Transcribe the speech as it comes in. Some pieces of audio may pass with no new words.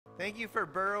Thank you for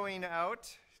burrowing out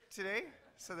today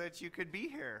so that you could be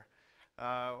here.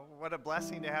 What a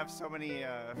blessing to have so many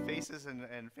faces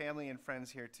and family and friends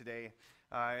here today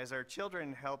as our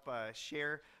children help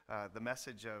share the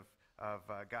message of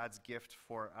God's gift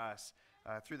for us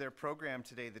through their program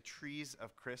today, The Trees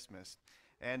of Christmas.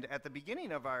 And at the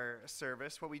beginning of our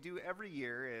service, what we do every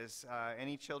year is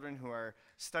any children who are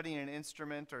studying an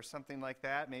instrument or something like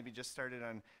that, maybe just started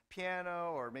on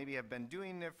piano or maybe have been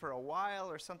doing it for a while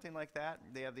or something like that,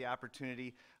 they have the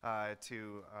opportunity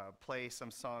to play some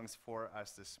songs for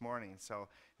us this morning. So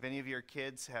if any of your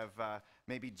kids have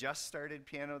maybe just started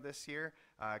piano this year,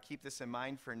 keep this in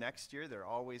mind for next year. They're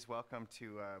always welcome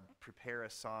to prepare a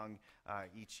song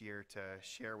each year to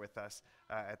share with us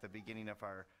at the beginning of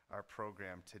our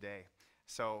program today.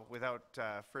 So without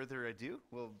further ado,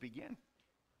 we'll begin.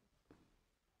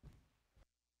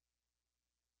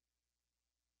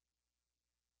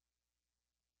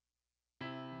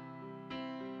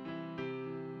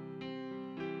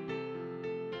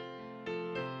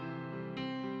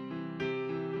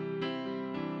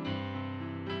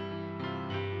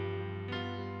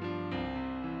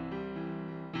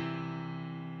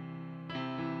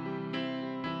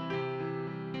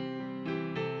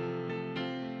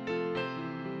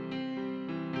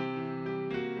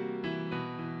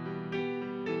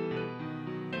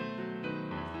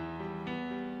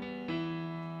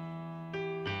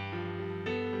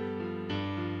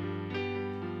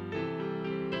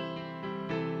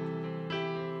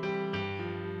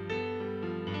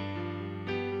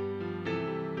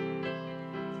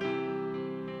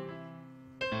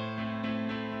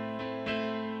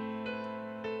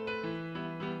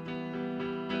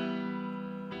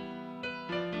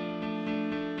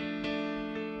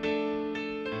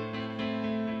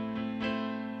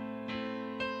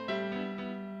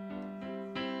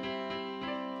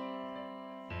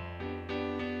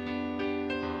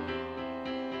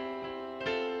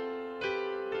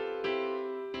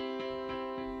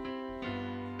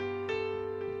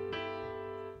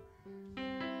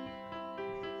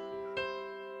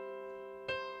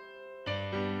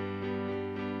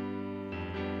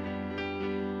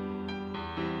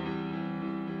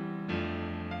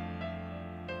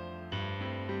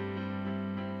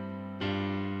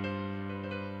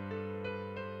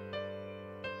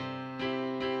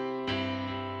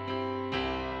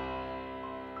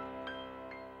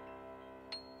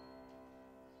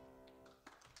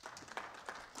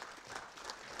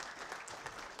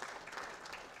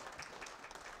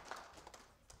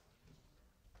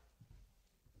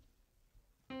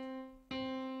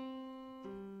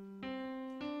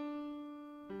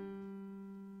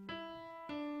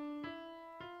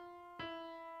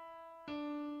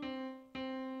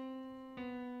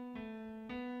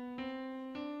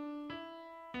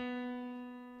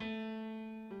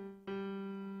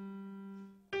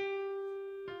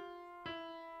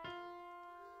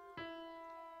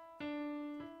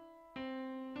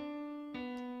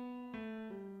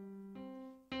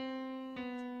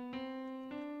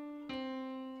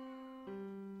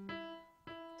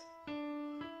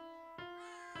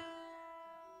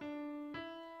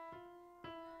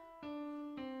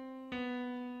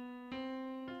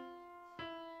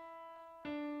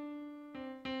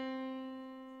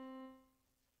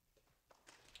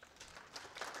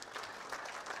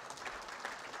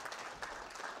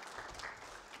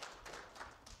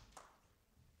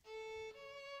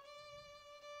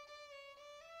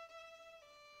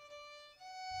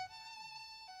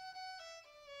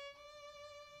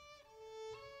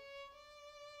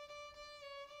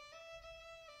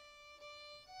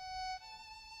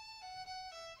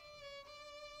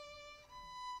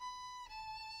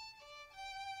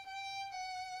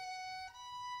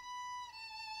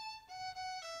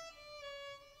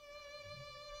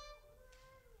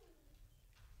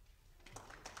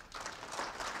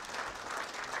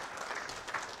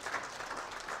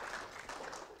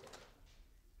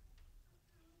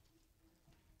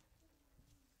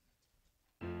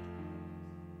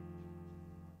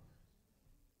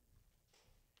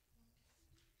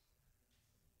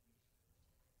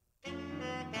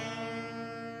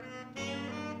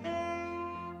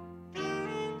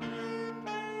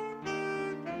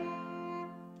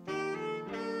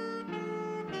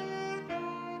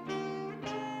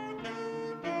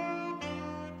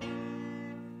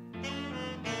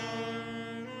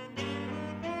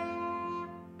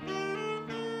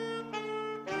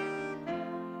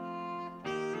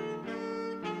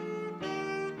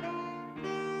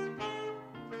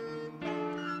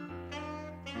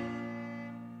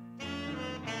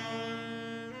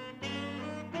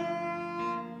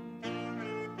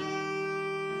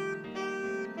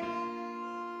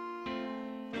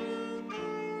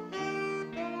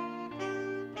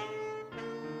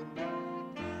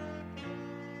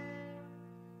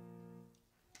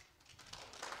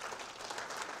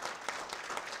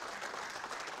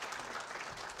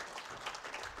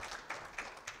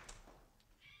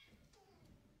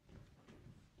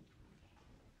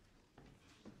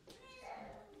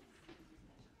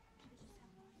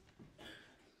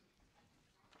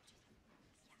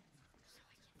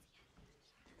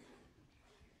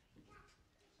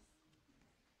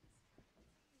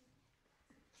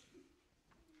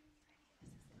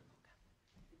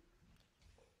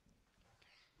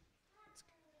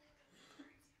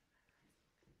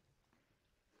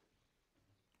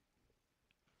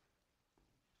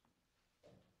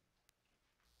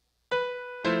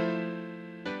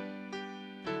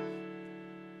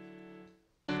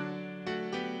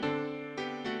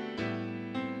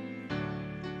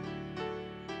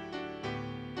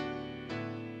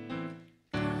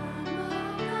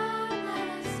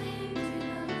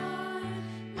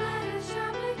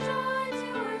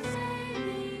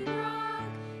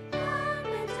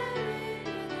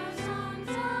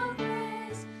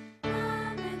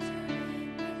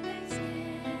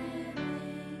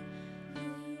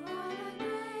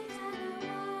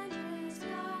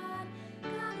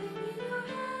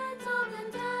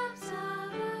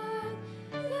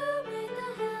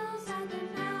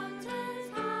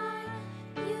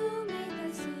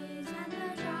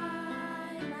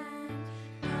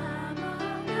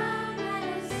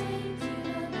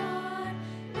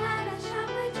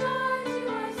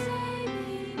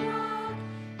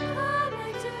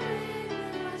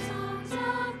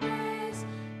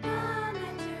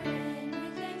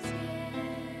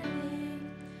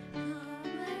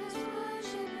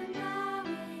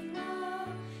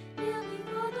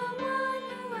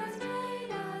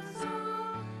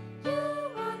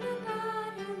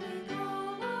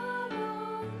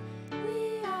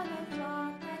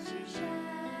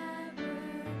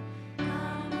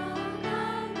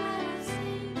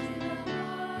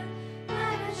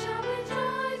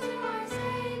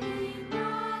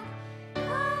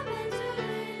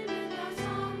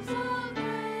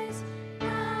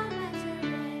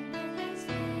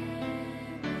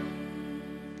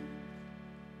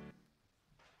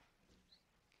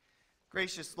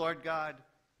 Gracious Lord God,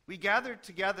 we gather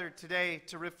together today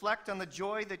to reflect on the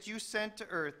joy that you sent to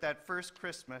earth that first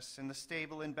Christmas in the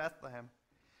stable in Bethlehem.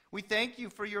 We thank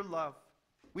you for your love.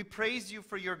 We praise you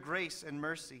for your grace and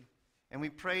mercy. And we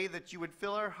pray that you would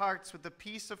fill our hearts with the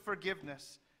peace of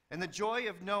forgiveness and the joy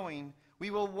of knowing we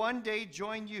will one day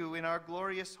join you in our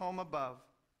glorious home above.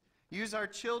 Use our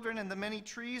children and the many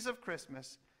trees of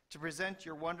Christmas to present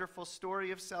your wonderful story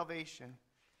of salvation.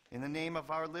 In the name of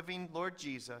our living Lord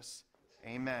Jesus,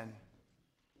 amen.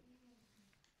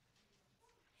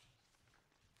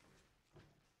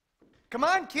 Come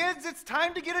on, kids, it's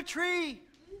time to get a tree.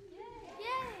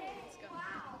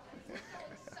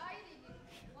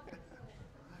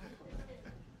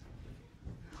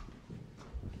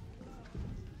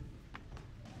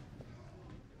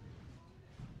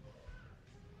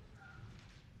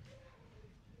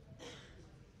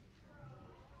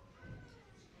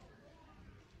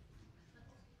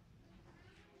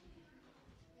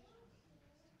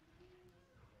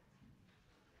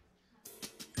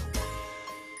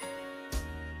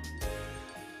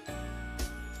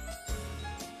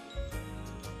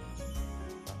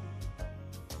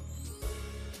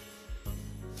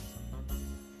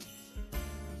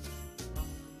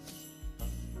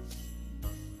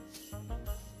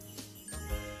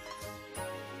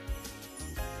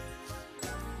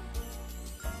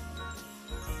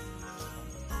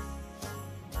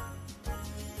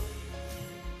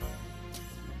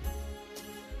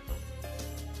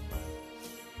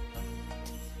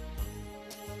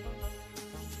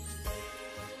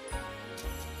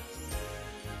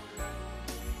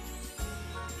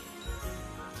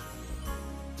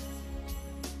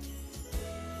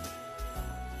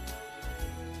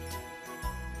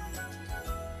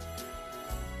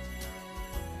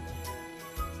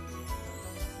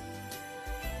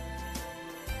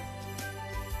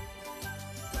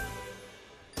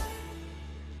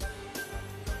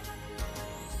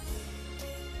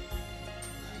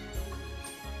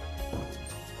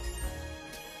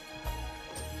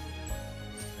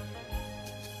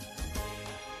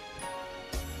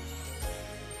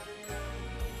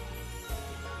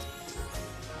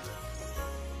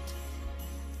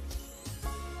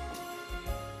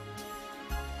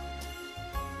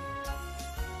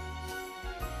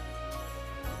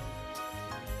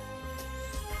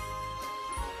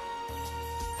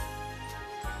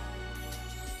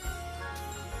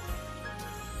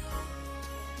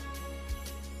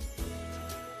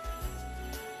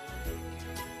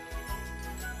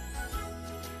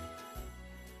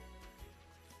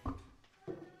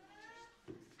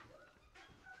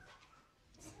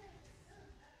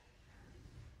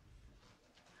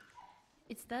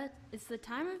 It's the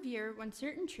time of year when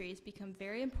certain trees become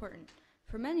very important.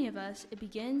 For many of us, it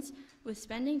begins with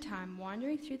spending time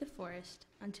wandering through the forest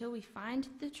until we find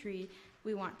the tree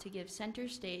we want to give center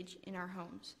stage in our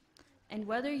homes. And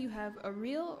whether you have a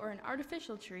real or an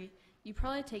artificial tree, you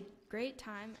probably take great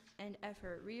time and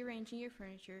effort rearranging your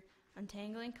furniture,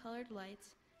 untangling colored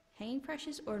lights, hanging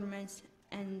precious ornaments,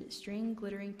 and string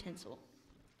glittering tinsel.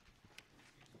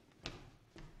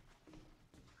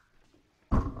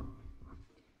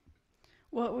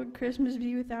 What would Christmas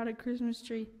be without a Christmas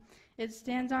tree? It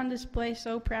stands on display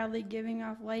so proudly, giving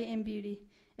off light and beauty.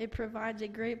 It provides a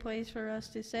great place for us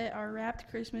to set our wrapped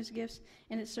Christmas gifts,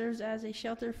 and it serves as a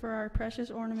shelter for our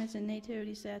precious ornaments and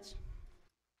nativity sets.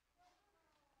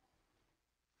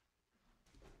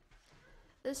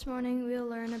 This morning, we'll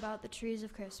learn about the trees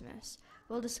of Christmas.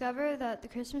 We'll discover that the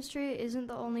Christmas tree isn't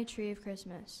the only tree of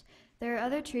Christmas. There are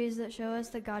other trees that show us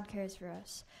that God cares for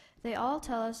us. They all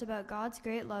tell us about God's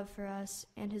great love for us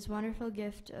and his wonderful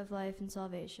gift of life and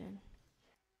salvation.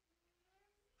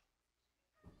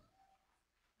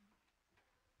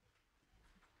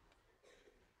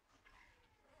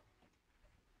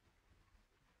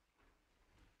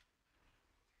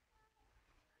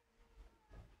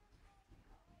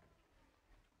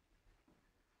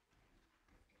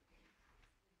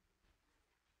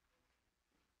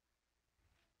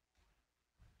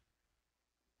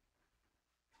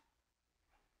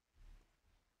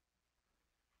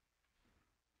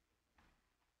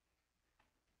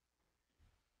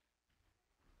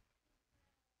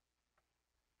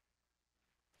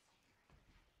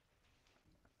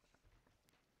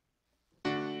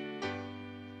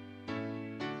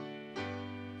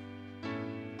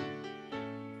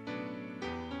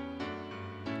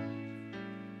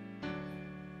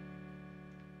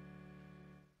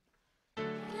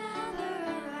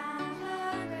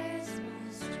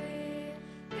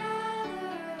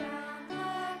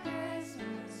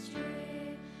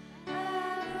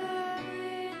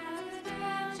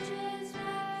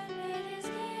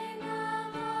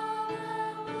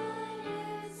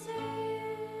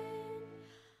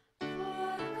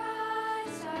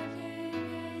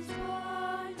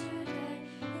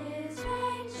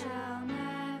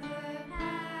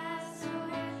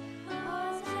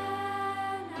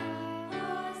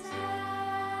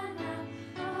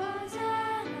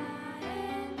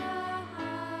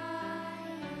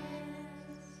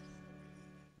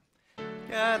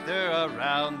 Gather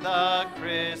around the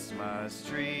Christmas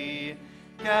tree.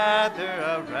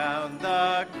 Gather around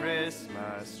the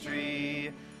Christmas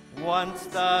tree. Once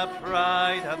the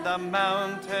pride of the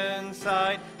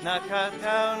mountainside, now cut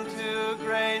down to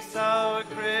grace our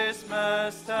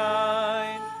Christmas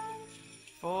tide.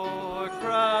 For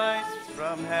Christ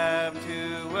from heaven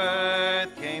to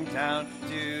earth came down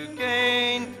to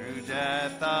gain through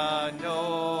death a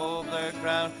nobler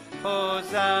crown.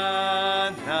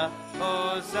 Hosanna,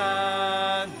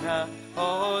 Hosanna,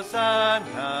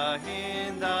 Hosanna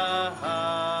in the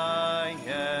highest.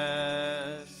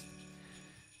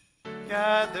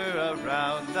 Gather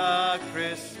around the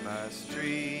Christmas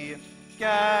tree.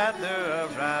 Gather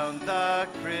around the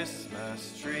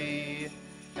Christmas tree.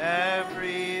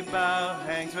 Every bough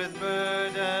hangs with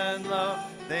burden low.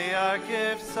 They are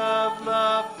gifts of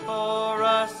love for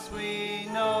us, we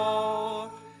know.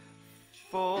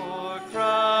 For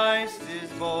Christ is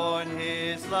born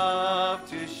his love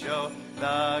to show,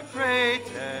 the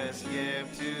greatest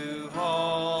gift to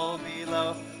all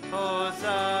below.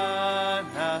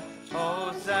 Hosanna,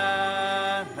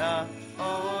 Hosanna,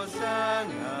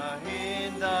 Hosanna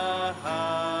in the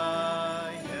highest.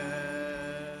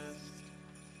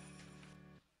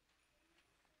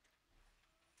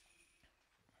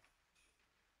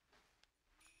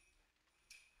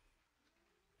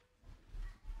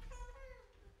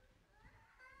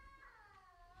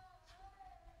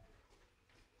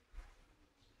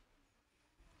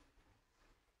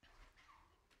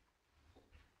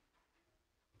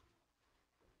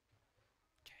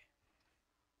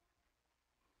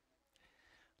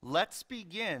 Let's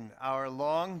begin our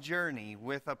long journey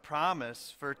with a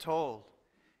promise foretold.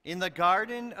 In the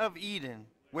Garden of Eden,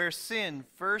 where sin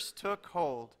first took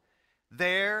hold,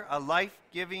 there a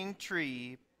life-giving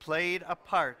tree played a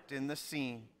part in the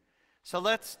scene. So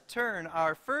let's turn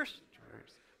our first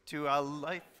verse to a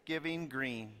life-giving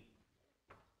green.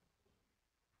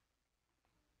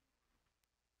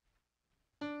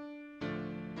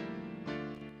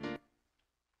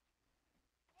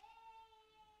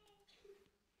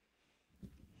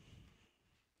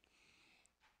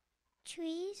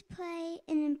 Trees play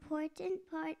an important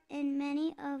part in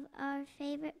many of our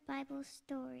favorite Bible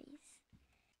stories.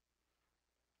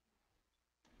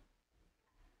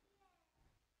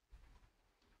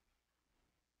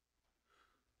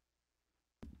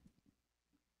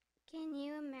 Can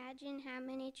you imagine how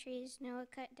many trees Noah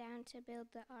cut down to build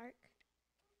the ark?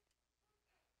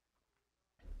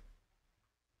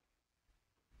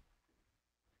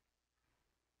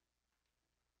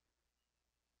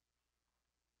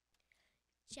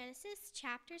 Genesis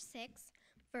chapter 6,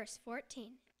 verse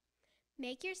 14.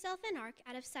 Make yourself an ark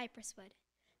out of cypress wood.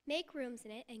 Make rooms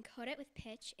in it and coat it with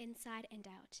pitch inside and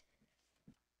out.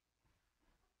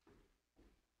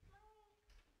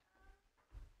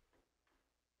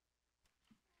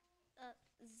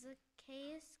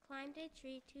 Zacchaeus climbed a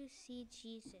tree to see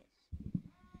Jesus.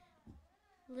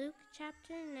 Luke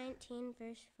chapter 19,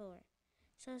 verse 4.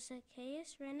 So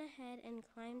Zacchaeus ran ahead and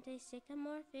climbed a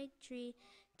sycamore fig tree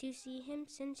to see him,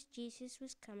 since Jesus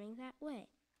was coming that way.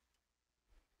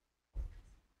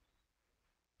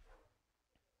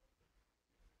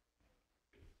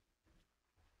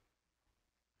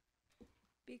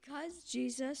 Because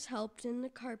Jesus helped in the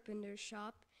carpenter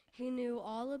shop, he knew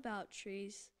all about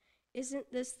trees.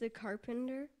 Isn't this the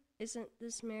carpenter? Isn't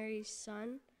this Mary's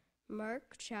son?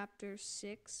 Mark chapter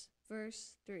 6,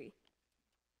 verse 3.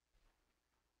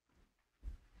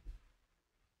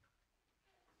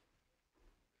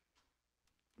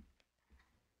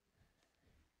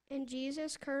 And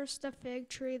Jesus cursed the fig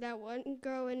tree that wouldn't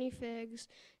grow any figs.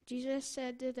 Jesus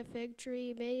said to the fig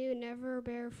tree, "May you never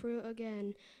bear fruit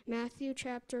again." Matthew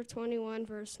chapter 21,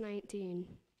 verse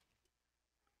 19.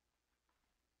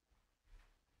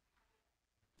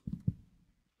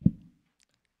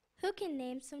 Who can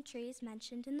name some trees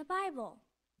mentioned in the Bible?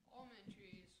 Almond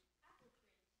trees. Apple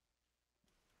trees.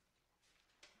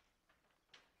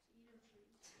 Cedar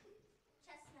trees.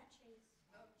 Chestnut trees.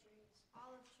 Oak trees.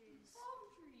 Olive trees. Palm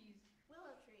trees.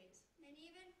 Willow trees. And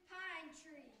even pine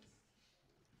trees.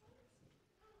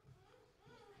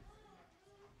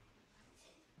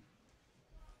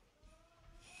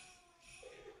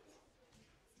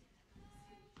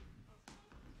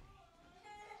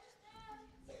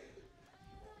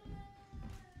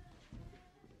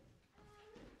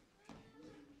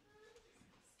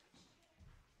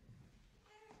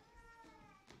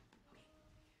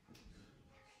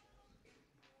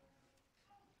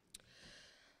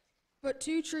 But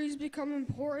two trees become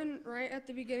important right at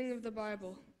the beginning of the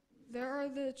Bible. There are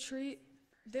the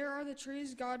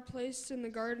trees God placed in the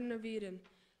Garden of Eden.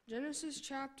 Genesis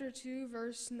chapter 2,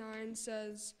 verse 9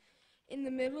 says, "In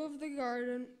the middle of the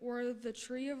garden were the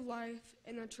tree of life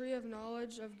and the tree of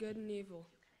knowledge of good and evil."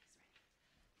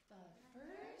 The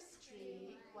first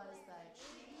tree was the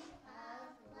tree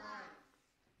of life.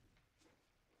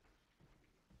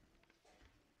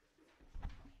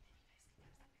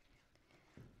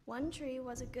 One tree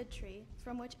was a good tree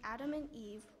from which Adam and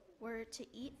Eve were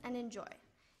to eat and enjoy.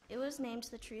 It was named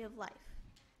the tree of life.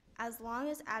 As long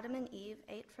as Adam and Eve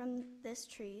ate from this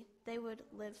tree, they would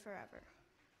live forever.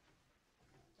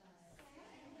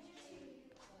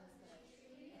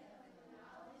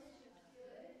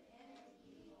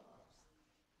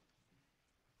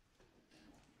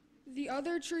 The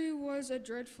other tree was a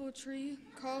dreadful tree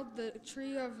called the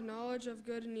tree of knowledge of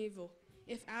good and evil.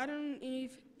 If Adam and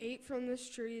Eve ate from this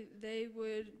tree, they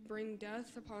would bring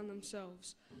death upon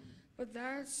themselves. But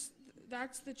that's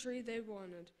the tree they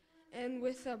wanted. And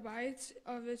with a bite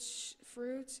of its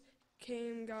fruit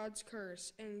came God's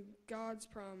curse and God's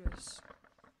promise.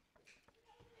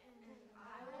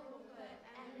 I will put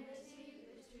enmity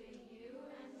between you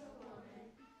and the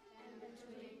woman, and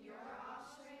between your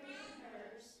offspring and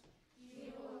hers.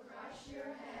 He will crush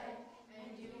your head,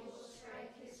 and you will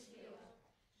strike his heel.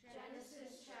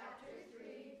 Genesis chapter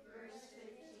 3, verse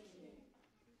 15.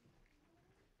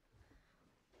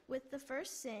 With the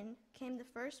first sin came the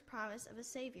first promise of a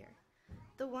Savior.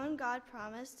 The one God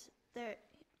promised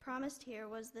here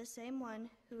was the same one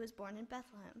who was born in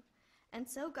Bethlehem. And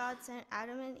so God sent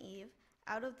Adam and Eve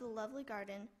out of the lovely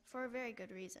garden for a very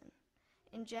good reason.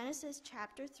 In Genesis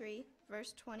chapter 3,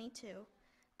 verse 22,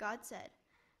 God said,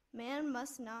 "Man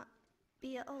must not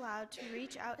be allowed to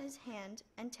reach out his hand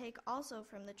and take also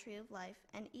from the tree of life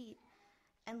and eat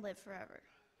and live forever."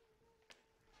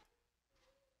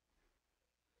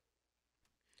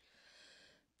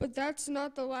 But that's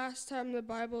not the last time the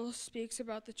Bible speaks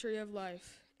about the tree of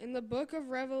life. In the book of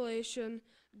Revelation,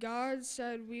 God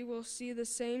said we will see the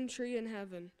same tree in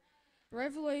heaven.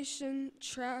 Revelation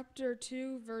chapter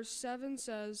 2, verse 7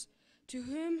 says, "To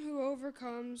him who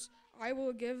overcomes, I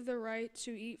will give the right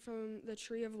to eat from the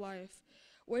tree of life,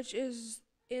 which is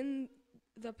in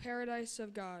the paradise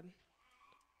of God."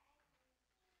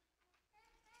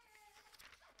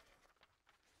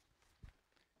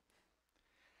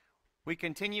 We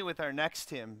continue with our next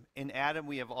hymn, "In Adam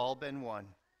We Have All Been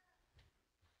One."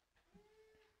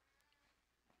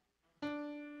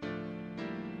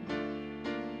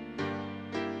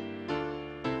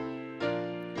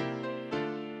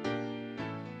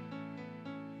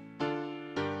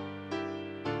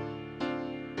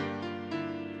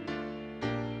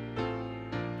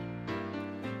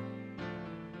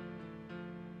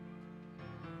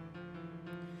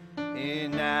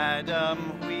 In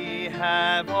Adam we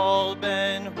have all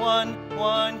been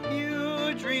one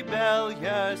huge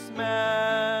rebellious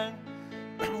man.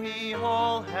 We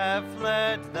all have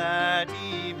fled that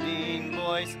evening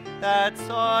voice that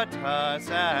sought us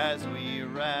as we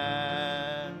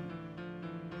ran.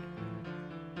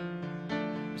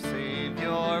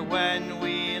 Savior, when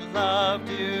we loved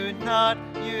you not,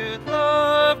 you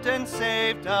loved and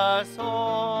saved us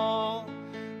all.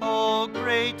 O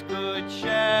great good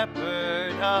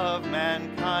shepherd of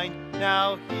mankind,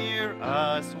 now hear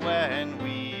us when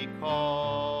we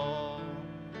call.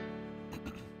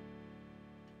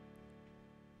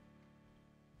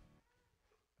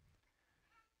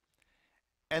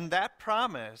 And that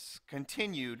promise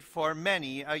continued for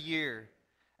many a year,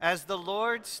 as the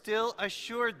Lord still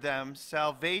assured them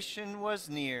salvation was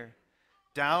near.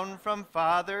 Down from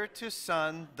Father to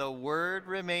Son, the word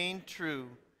remained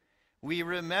true. We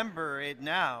remember it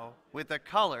now with the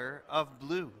color of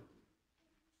blue.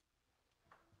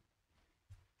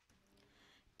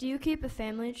 Do you keep a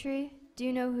family tree? Do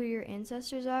you know who your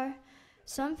ancestors are?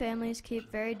 Some families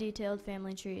keep very detailed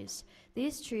family trees.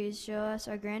 These trees show us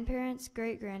our grandparents,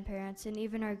 great-grandparents, and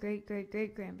even our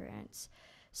great-great-great-grandparents.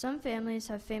 Some families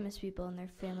have famous people in their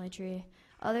family tree.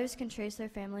 Others can trace their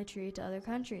family tree to other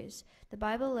countries. The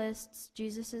Bible lists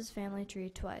Jesus' family tree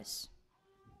twice.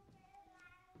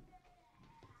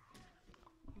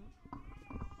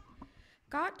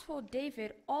 God told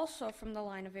David, also from the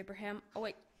line of Abraham.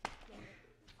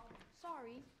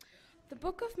 Sorry. The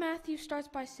book of Matthew starts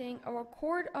by saying a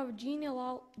record of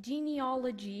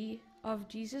genealogy of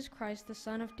Jesus Christ, the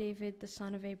son of David, the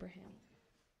son of Abraham.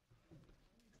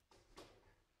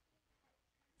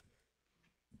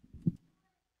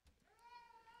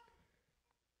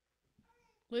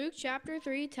 Luke chapter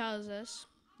 3 tells us,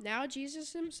 "Now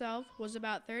Jesus himself was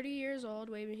about 30 years old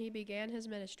when he began his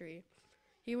ministry.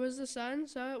 He was the son,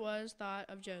 so it was thought,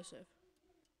 of Joseph."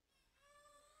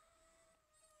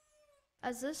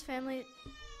 As this family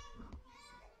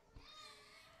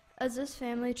As this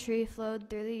family tree flowed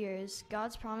through the years,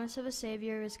 God's promise of a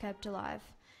Savior was kept alive.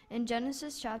 In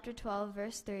Genesis chapter 12,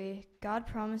 verse 3, God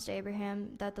promised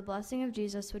Abraham that the blessing of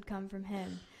Jesus would come from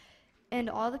him,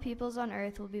 and all the peoples on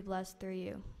earth will be blessed through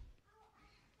you.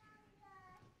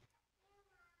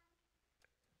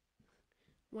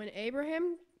 When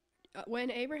Abraham's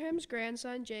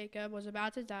grandson Jacob was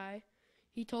about to die,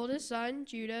 he told his son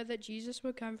Judah that Jesus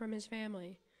would come from his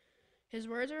family. His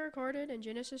words are recorded in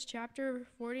Genesis chapter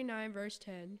 49, verse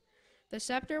 10. The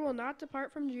scepter will not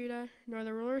depart from Judah, nor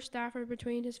the ruler's staff from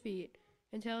between his feet,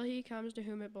 until he comes to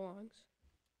whom it belongs.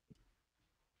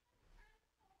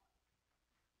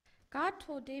 God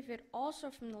told David,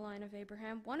 also from the line of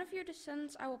Abraham, one of your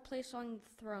descendants I will place on the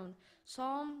throne.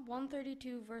 Psalm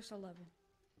 132, verse 11.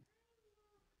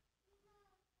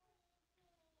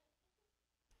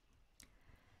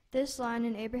 This line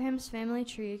in Abraham's family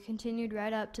tree continued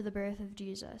right up to the birth of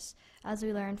Jesus, as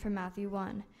we learn from Matthew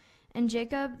 1. And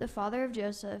Jacob, the father of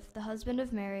Joseph, the husband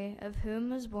of Mary, of whom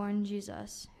was born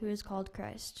Jesus, who is called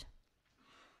Christ.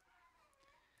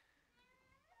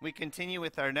 We continue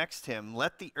with our next hymn,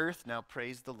 Let the Earth Now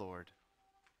Praise the Lord.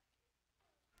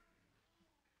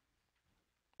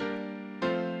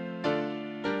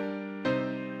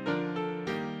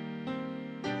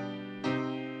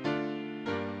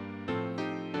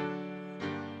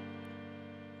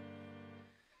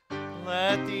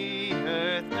 Let the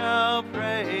earth now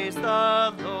praise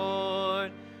the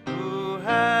Lord, who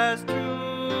has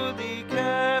truly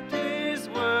kept his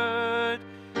word,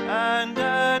 and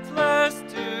at last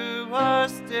to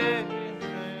us did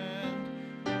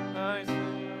lend, by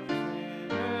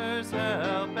sinners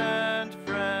help and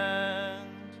friend.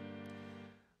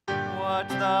 What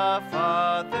the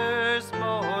Father's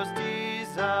most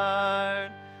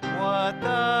desired, what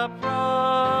the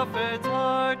prophets'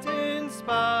 heart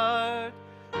inspired,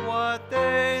 what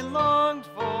they longed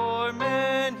for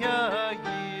many a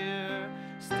year,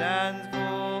 stands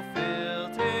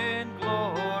fulfilled in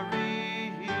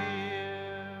glory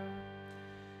here.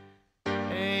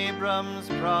 Abram's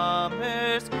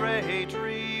promised great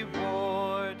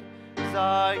reward,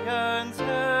 Zion's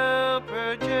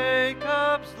helper,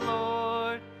 Jacob's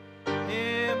Lord,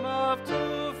 him of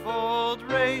twofold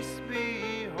race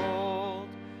behold,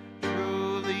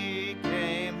 truly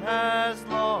came as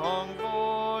long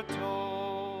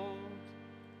foretold.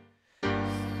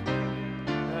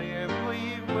 Hear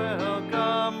we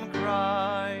welcome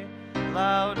cry,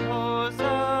 loud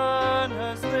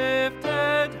hosannas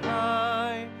lifted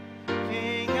high,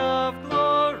 King of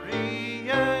glory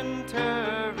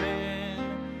enter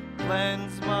in,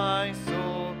 cleanse my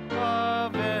soul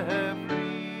of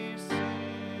every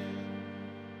sin.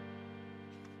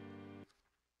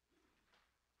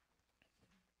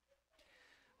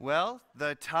 Well,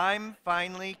 the time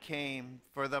finally came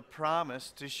for the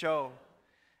promise to show,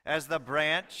 as the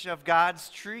branch of God's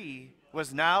tree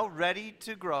was now ready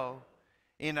to grow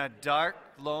in a dark,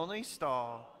 lonely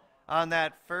stall. On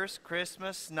that first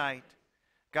Christmas night,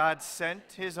 God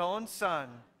sent his own Son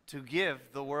to give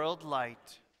the world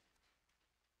light.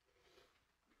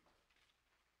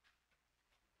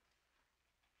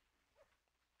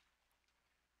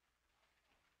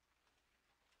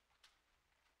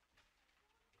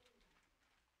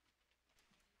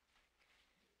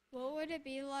 What would it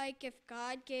be like if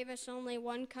God gave us only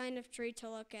one kind of tree to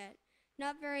look at?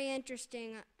 Not very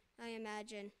interesting, I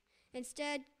imagine.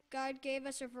 Instead, God gave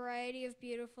us a variety of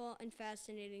beautiful and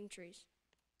fascinating trees.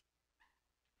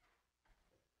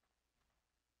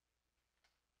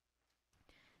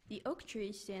 The oak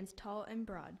tree stands tall and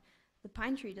broad. The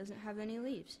pine tree doesn't have any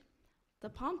leaves. The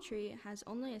palm tree has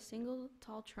only a single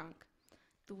tall trunk.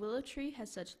 The willow tree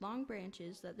has such long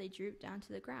branches that they droop down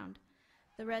to the ground.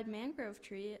 The red mangrove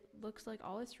tree looks like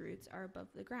all its roots are above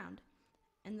the ground.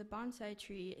 And the bonsai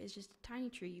tree is just a tiny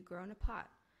tree you grow in a pot.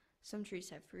 Some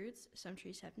trees have fruits, some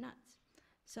trees have nuts.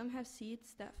 Some have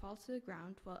seeds that fall to the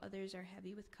ground, while others are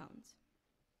heavy with cones.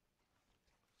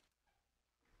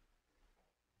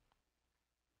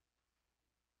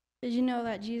 Did you know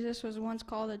that Jesus was once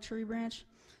called a tree branch?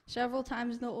 Several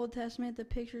times in the Old Testament, the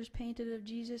picture is painted of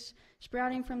Jesus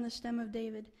sprouting from the stem of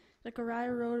David.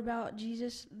 Zechariah wrote about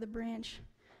Jesus, the branch.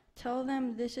 Tell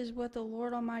them this is what the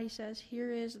Lord Almighty says.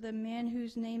 Here is the man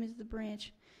whose name is the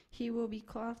branch. He will be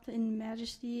clothed in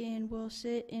majesty and will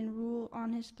sit and rule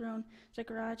on his throne.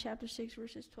 Zechariah chapter 6,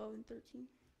 verses 12 and 13.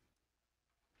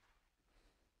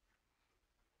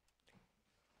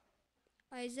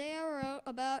 Isaiah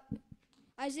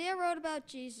wrote about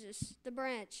Jesus, the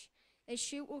branch. A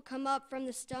shoot will come up from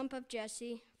the stump of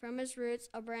Jesse. From his roots,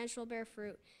 a branch will bear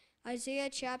fruit. Isaiah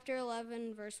chapter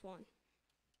 11, verse 1.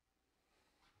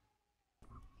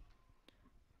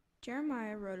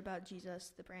 Jeremiah wrote about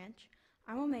Jesus, the branch.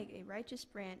 I will make a righteous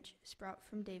branch sprout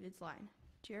from David's line.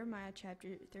 Jeremiah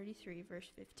chapter 33,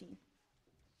 verse 15.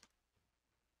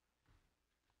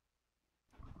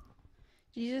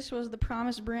 Jesus was the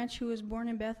promised branch who was born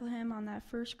in Bethlehem on that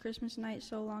first Christmas night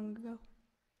so long ago.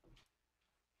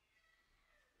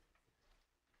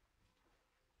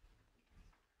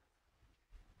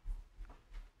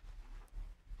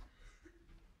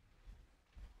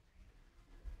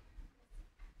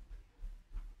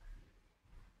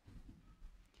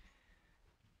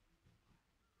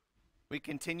 We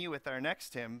continue with our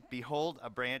next hymn, Behold, a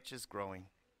Branch is Growing.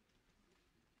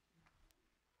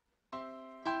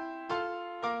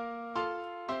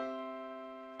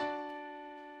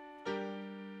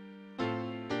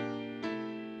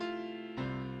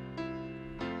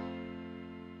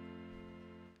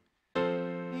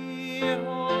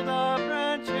 Behold, a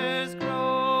branch is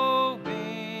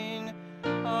growing,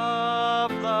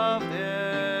 of love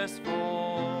this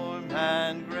form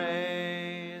and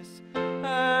grace,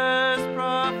 as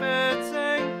prophets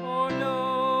sang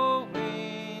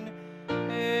foreknowing,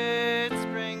 it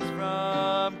springs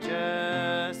from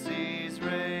Jesse's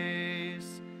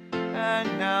race,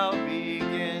 and now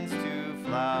begins to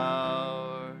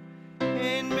flower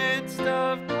in midst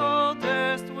of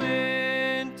coldest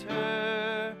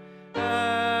winter,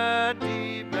 at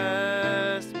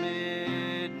deepest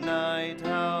midnight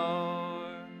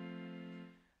hour.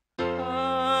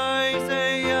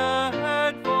 Isaiah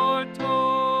had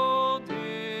foretold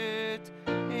it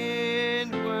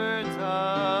in words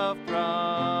of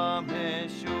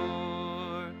promise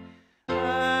sure,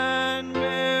 and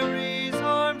Mary's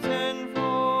arms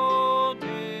enfold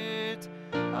it,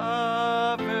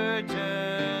 a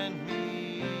virgin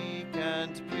meek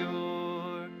and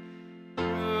pure,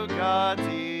 through God's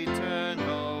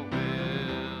eternal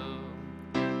will.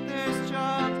 This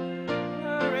child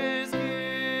her is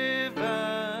given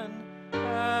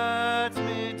at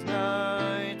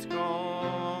midnight,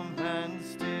 calm and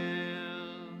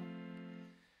still.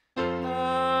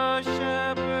 The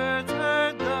shepherds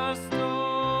heard the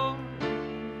story,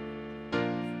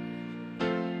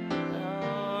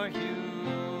 our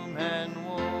human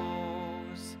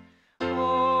woes.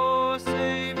 O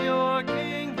Savior,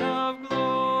 King of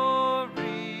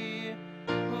glory,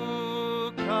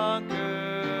 who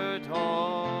conquered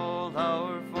all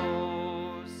our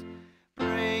foes,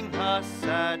 bring us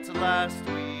at last,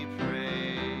 we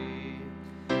pray,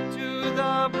 to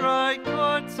the bright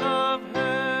courts of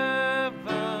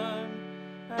heaven,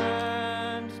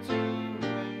 and to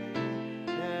reign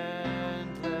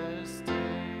endless day.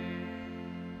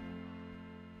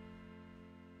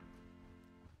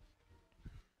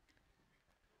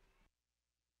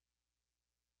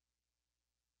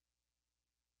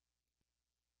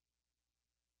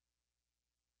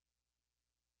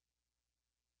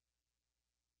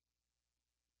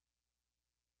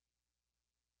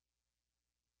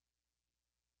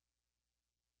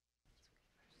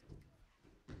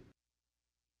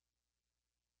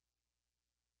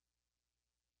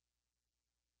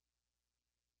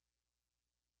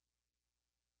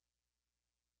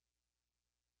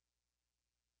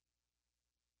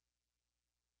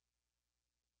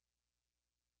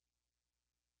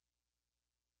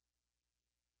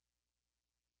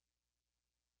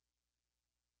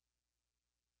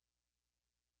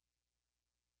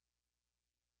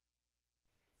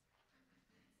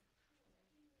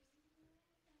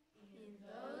 In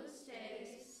those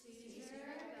days, Caesar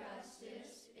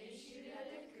Augustus issued a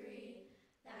decree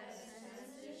that a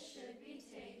census should be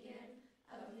taken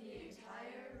of the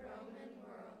entire Roman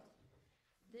world.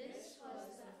 This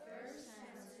was the first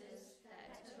census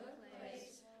that took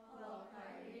place while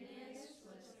Quirinius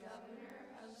was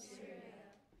governor of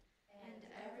Syria, and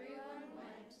everyone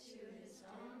went to his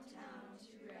own town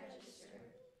to register.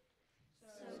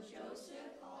 So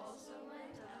Joseph also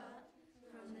went up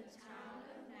from the town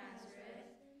of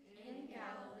Nazareth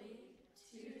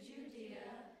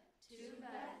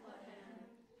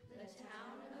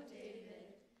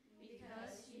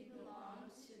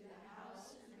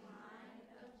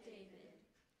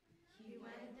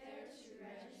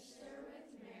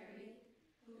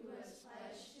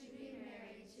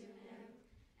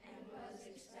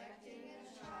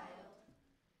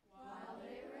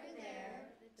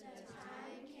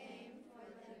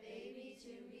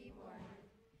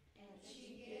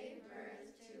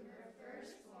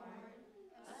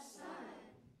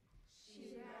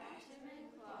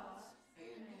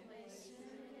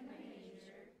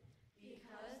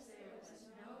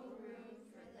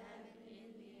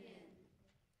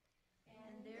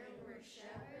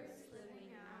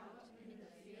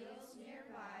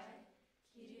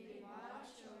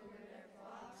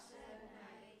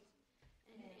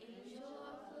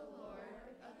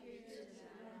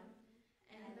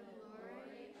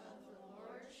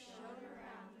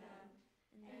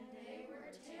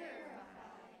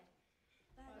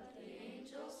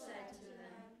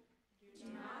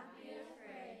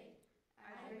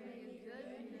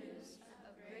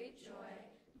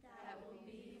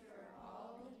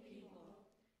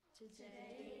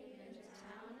Today, in the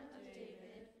town of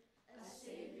David, a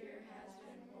Savior has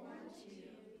been born to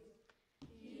you.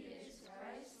 He is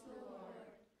Christ the Lord.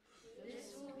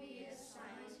 This will be a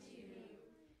sign to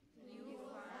you. You will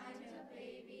find a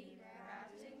baby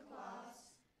wrapped in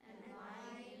cloths and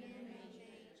lying in a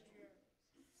manger.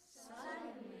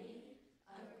 Suddenly,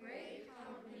 a great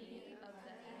company of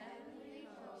the heavenly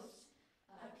host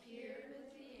appeared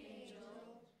with the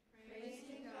angel,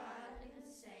 praising God and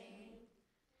saying,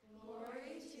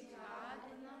 "Glory to God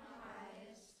in the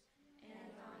highest,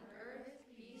 and on earth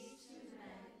peace to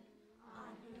men,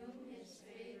 on whom his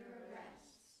favor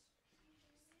rests."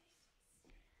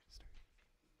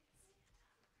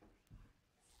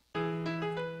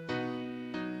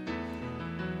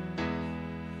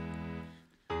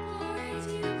 Glory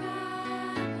to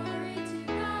God, glory to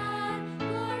God,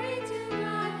 glory to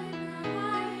God in the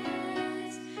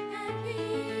highest, and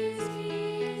peace,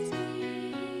 peace,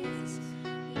 peace,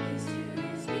 peace to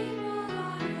his people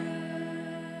on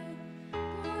earth.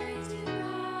 Glory to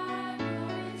God,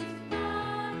 glory to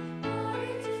God,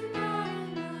 glory to God in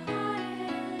the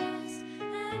highest,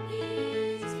 and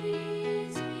peace,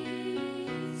 peace,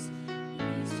 peace,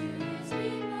 peace to his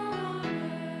people on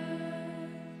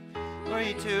earth.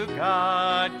 Glory to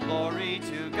God, glory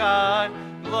to God,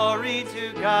 glory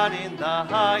to God in the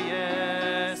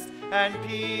highest, and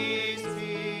peace,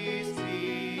 peace,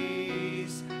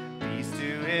 peace, peace to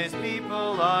his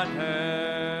people on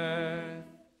earth.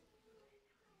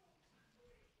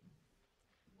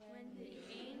 When the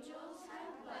angels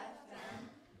had left them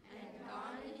and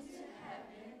gone into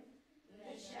heaven,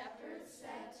 the shepherds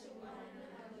said to one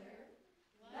another,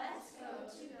 "Let's go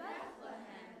to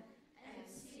Bethlehem and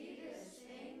see this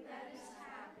thing that has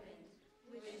happened,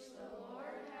 which the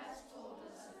Lord has told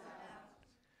us about."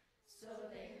 So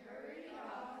they hurried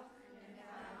off and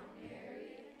found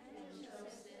Mary and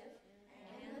Joseph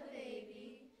and the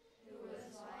baby, who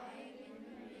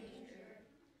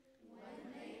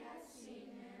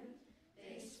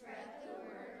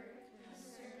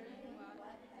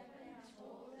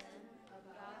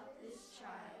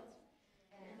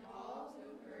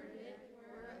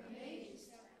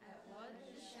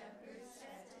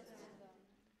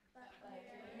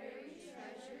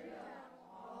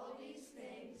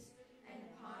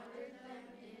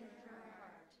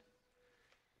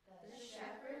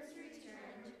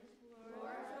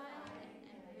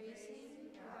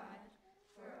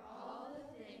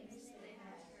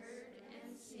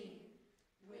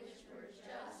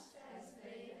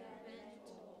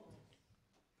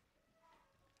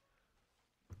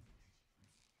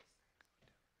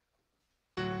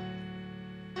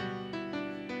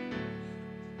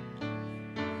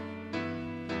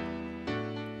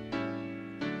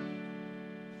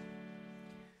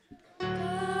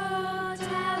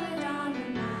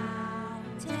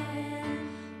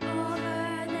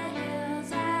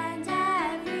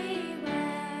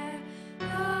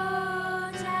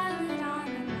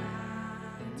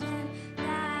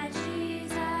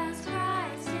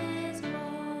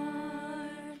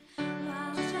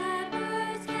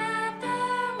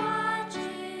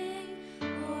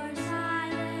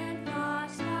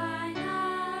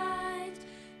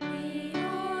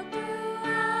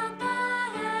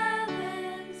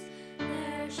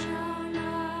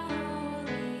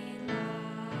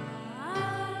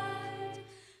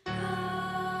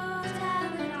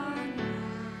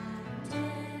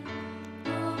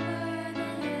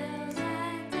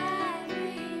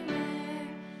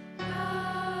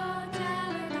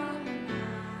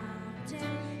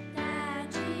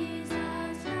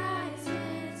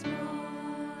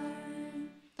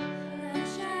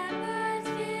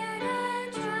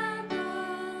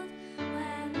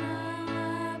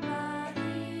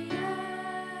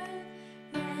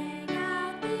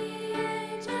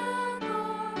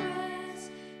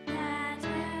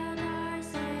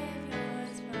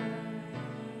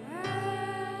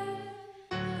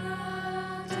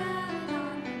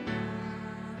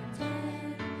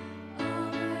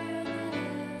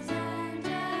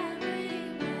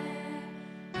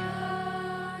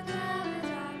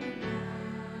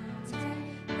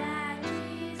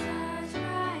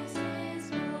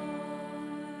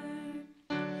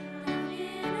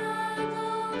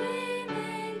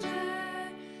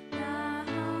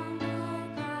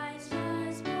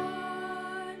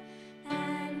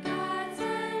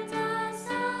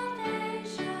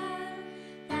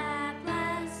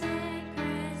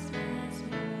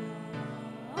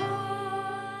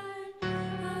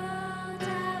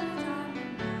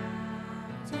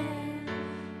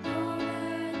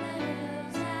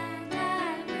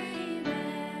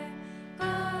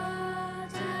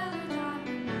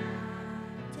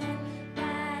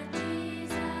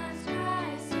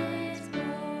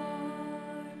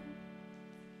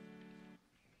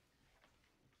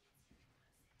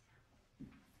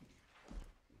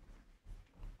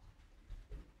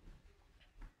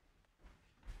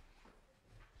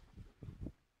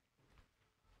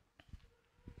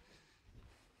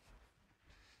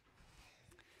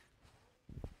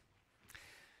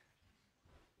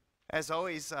As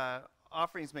always,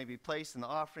 offerings may be placed in the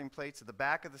offering plates at the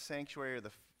back of the sanctuary or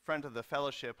the front of the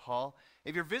fellowship hall.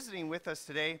 If you're visiting with us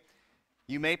today,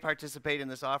 you may participate in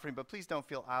this offering, but please don't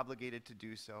feel obligated to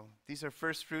do so. These are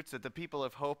first fruits that the people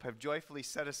of Hope have joyfully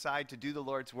set aside to do the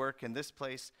Lord's work in this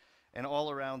place and all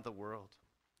around the world.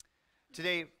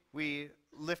 Today, we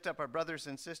lift up our brothers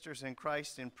and sisters in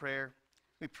Christ in prayer.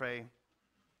 We pray.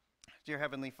 Dear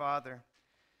Heavenly Father,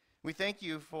 we thank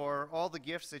you for all the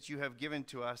gifts that you have given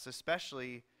to us,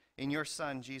 especially in your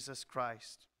Son, Jesus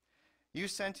Christ. You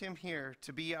sent him here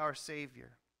to be our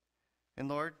Savior. And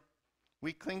Lord,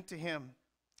 we cling to him,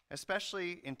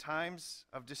 especially in times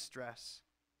of distress.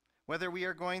 Whether we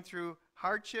are going through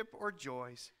hardship or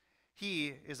joys,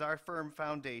 he is our firm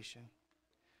foundation.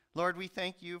 Lord, we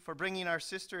thank you for bringing our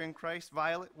sister in Christ,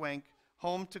 Violet Wenk,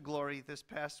 home to glory this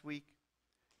past week.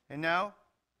 And now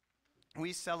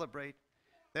we celebrate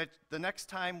that the next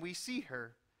time we see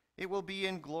her, it will be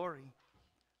in glory.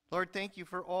 Lord, thank you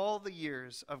for all the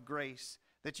years of grace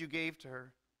that you gave to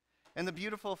her and the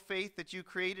beautiful faith that you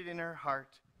created in her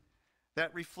heart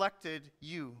that reflected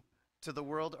you to the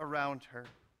world around her.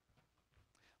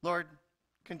 Lord,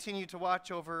 continue to watch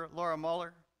over Laura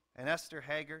Muller and Esther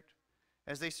Haggart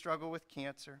as they struggle with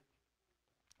cancer.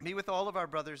 Be with all of our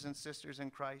brothers and sisters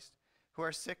in Christ who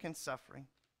are sick and suffering.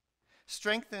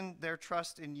 Strengthen their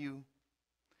trust in you.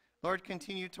 Lord,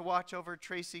 continue to watch over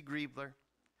Tracy Griebler,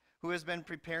 who has been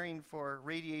preparing for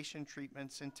radiation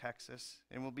treatments in Texas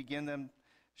and will begin them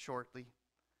shortly.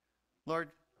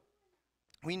 Lord,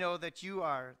 we know that you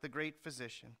are the great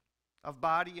physician of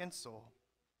body and soul,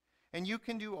 and you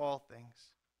can do all things.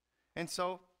 And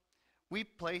so we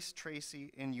place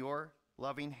Tracy in your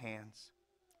loving hands.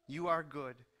 You are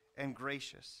good and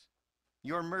gracious.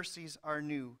 Your mercies are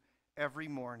new every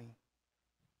morning.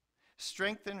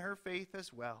 Strengthen her faith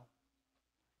as well.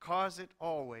 Cause it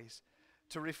always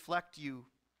to reflect you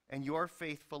and your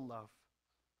faithful love.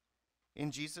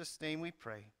 In Jesus' name we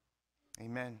pray.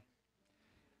 Amen.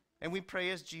 And we pray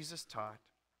as Jesus taught.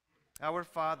 Our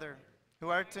Father, who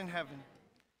art in heaven,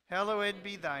 hallowed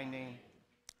be thy name.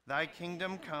 Thy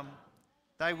kingdom come.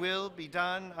 Thy will be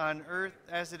done on earth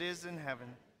as it is in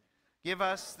heaven. Give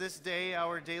us this day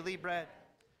our daily bread,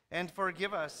 and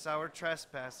forgive us our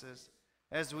trespasses,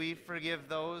 as we forgive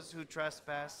those who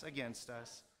trespass against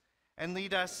us. And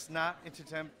lead us not into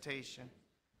temptation,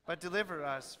 but deliver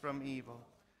us from evil.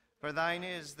 For thine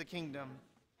is the kingdom,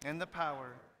 and the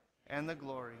power, and the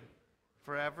glory,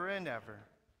 forever and ever.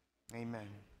 Amen.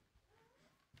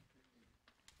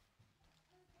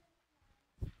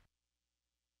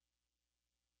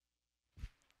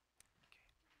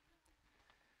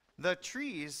 The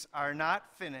trees are not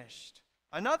finished.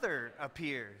 Another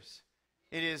appears.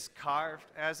 It is carved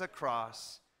as a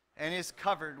cross and is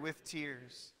covered with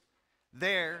tears.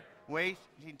 There,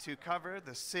 waiting to cover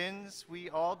the sins we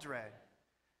all dread,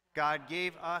 God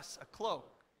gave us a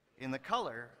cloak in the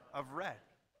color of red.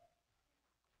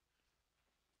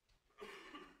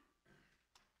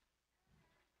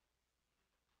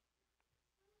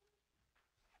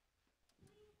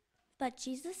 But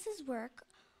Jesus' work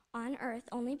on earth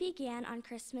only began on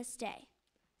Christmas Day.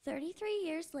 33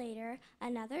 years later,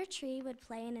 another tree would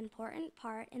play an important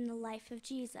part in the life of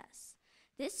Jesus.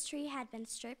 This tree had been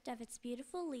stripped of its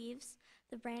beautiful leaves,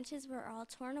 the branches were all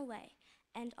torn away,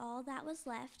 and all that was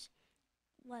left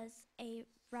was a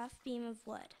rough beam of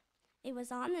wood. It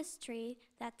was on this tree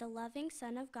that the loving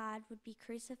Son of God would be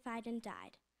crucified and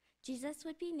died. Jesus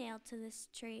would be nailed to this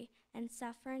tree and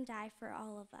suffer and die for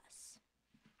all of us.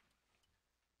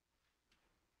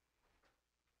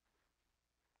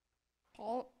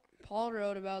 Paul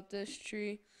wrote about this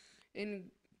tree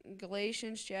in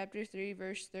Galatians chapter 3,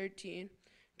 verse 13.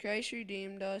 Christ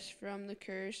redeemed us from the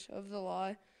curse of the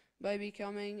law by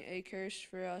becoming a curse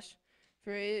for us.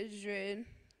 For it is written,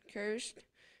 "Cursed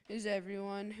is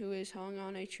everyone who is hung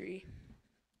on a tree."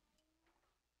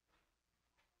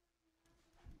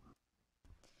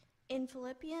 In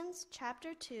Philippians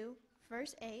chapter 2,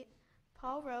 verse 8,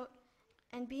 Paul wrote,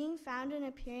 "And being found in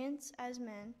appearance as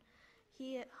men,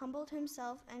 he humbled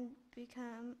himself and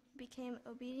became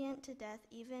obedient to death,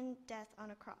 even death on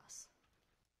a cross."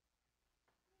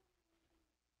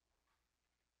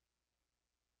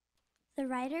 The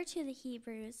writer to the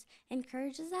Hebrews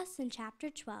encourages us in chapter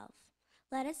 12.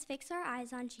 Let us fix our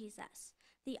eyes on Jesus,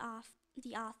 the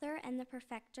author and the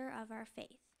perfecter of our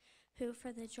faith, who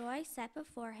for the joy set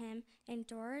before him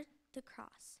endured the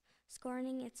cross,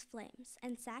 scorning its flames,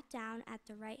 and sat down at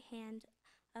the right hand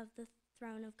of the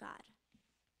throne of God.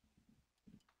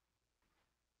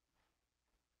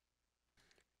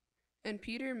 And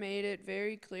Peter made it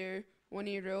very clear when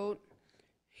he wrote,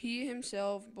 "He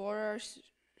himself bore our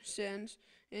sins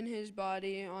in his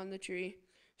body on the tree,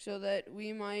 so that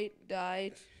we might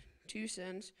die to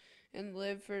sins and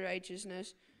live for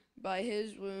righteousness. By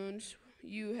his wounds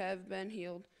you have been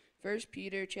healed. 1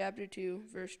 Peter chapter 2,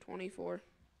 verse 24.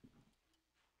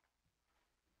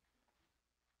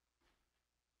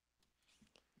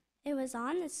 It was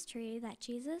on this tree that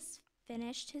Jesus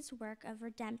finished his work of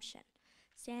redemption.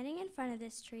 Standing in front of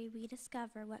this tree, we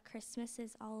discover what Christmas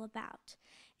is all about.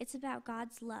 It's about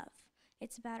God's love.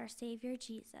 It's about our Savior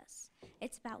Jesus.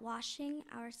 It's about washing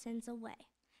our sins away.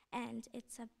 And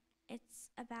it's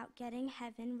about getting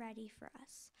heaven ready for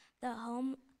us, the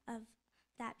home of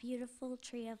that beautiful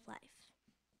tree of life.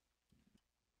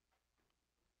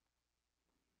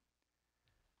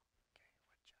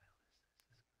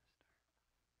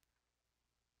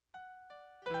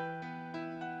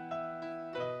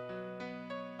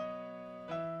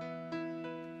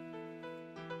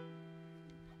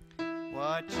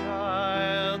 What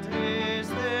child is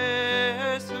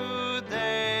this who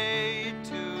they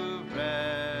to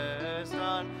rest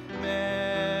on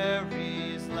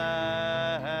Mary's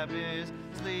lap is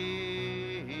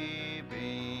sleeping,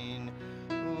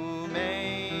 whom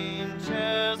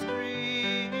angels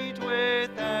greet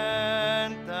with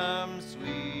anthems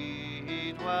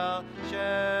sweet, while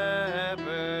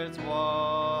shepherds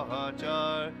watch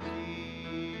our keeping.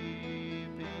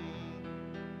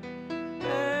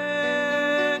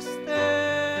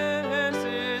 This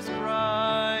is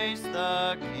Christ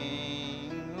the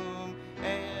King, whom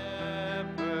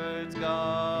shepherds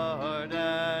guard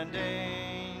and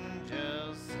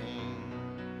angels sing.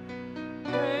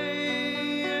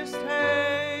 Haste,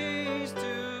 haste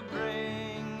to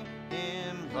bring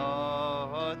him,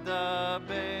 Lord, the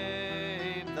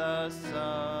babe, the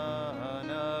Son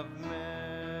of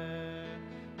Mary.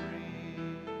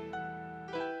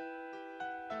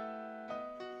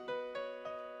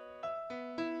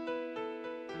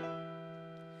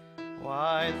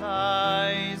 Why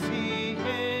lies he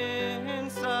in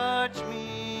such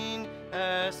mean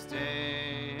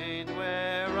estate,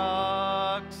 where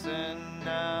oxen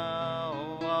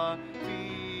now are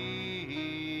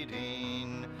feeding?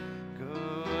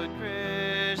 Good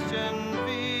Christian,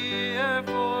 fear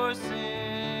for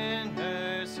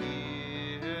sinners,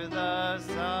 hear the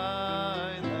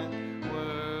silent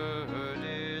word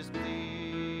is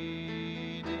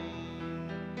pleading.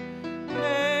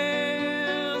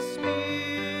 Nail,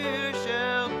 spear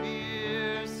shall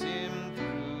pierce him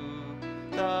through,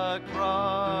 the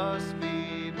cross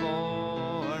be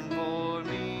borne for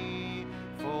me,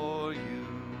 for you.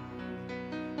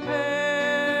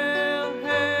 Hail,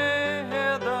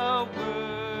 hail, the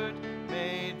Word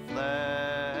made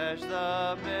flesh,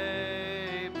 the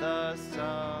babe, the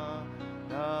Son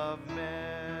of Mary.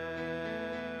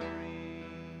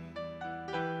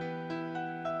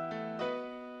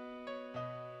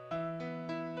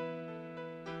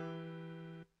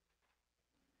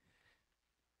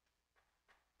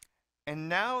 And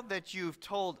now that you've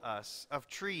told us of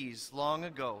trees long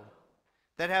ago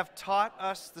that have taught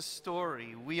us the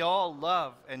story we all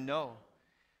love and know,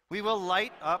 we will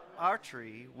light up our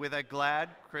tree with a glad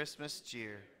Christmas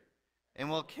cheer, and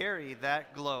will carry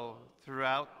that glow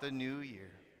throughout the new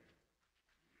year.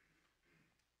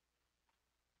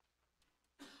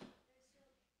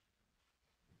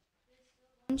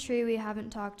 One tree we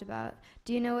haven't talked about.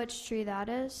 Do you know which tree that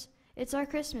is? It's our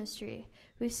Christmas tree.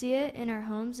 We see it in our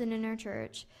homes and in our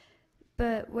church.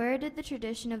 But where did the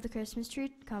tradition of the Christmas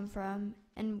tree come from,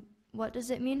 and what does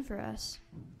it mean for us?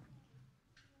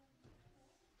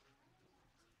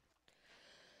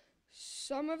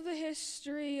 Some of the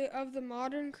history of the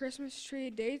modern Christmas tree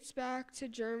dates back to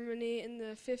Germany in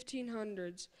the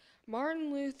 1500s.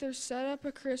 Martin Luther set up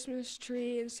a Christmas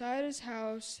tree inside his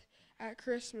house at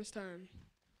Christmas time.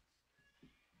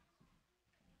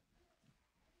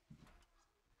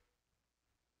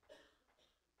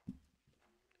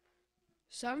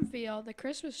 Some feel the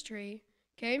Christmas tree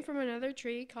came from another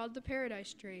tree called the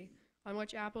paradise tree, on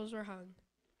which apples were hung.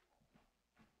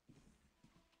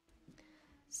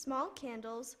 Small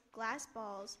candles, glass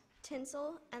balls,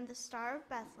 tinsel, and the Star of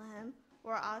Bethlehem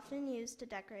were often used to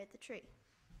decorate the tree.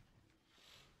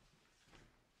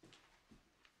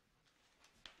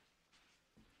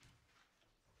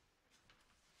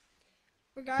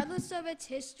 Regardless of its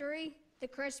history, the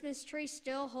Christmas tree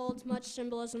still holds much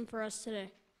symbolism for us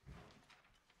today.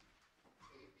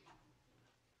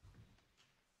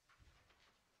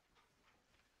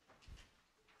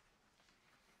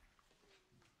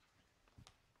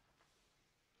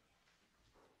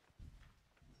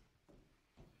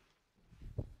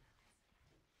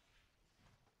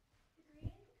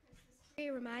 The tree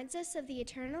reminds us of the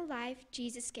eternal life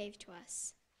Jesus gave to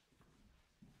us.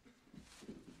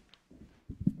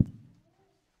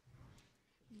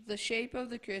 The shape of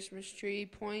the Christmas tree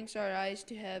points our eyes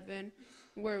to heaven,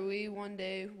 where we one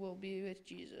day will be with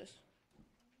Jesus.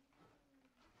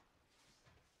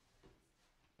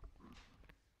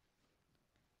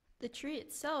 The tree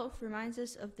itself reminds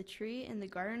us of the tree in the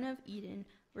Garden of Eden,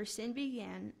 where sin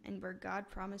began and where God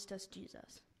promised us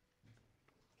Jesus.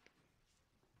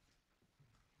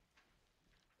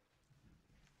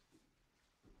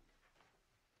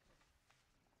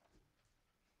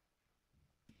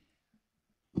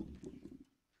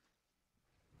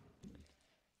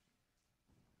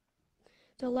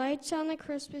 The lights on the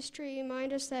Christmas tree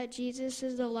remind us that Jesus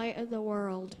is the light of the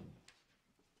world.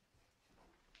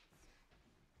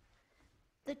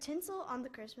 The tinsel on the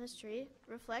Christmas tree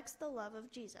reflects the love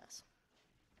of Jesus.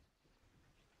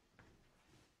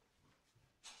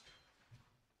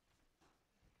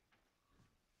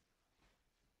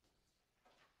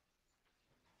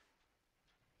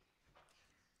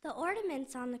 The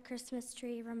ornaments on the Christmas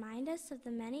tree remind us of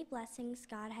the many blessings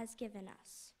God has given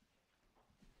us.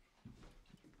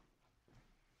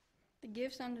 The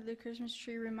gifts under the Christmas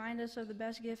tree remind us of the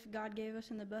best gift God gave us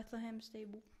in the Bethlehem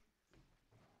stable.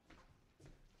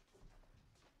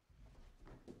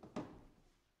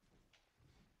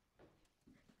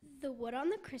 The wood on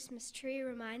the Christmas tree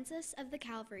reminds us of the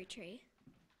Calvary tree.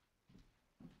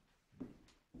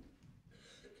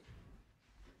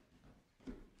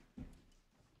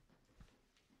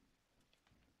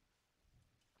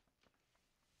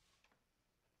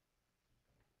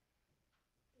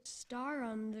 The star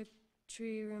on the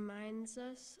tree reminds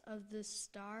us of the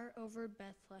star over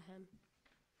Bethlehem.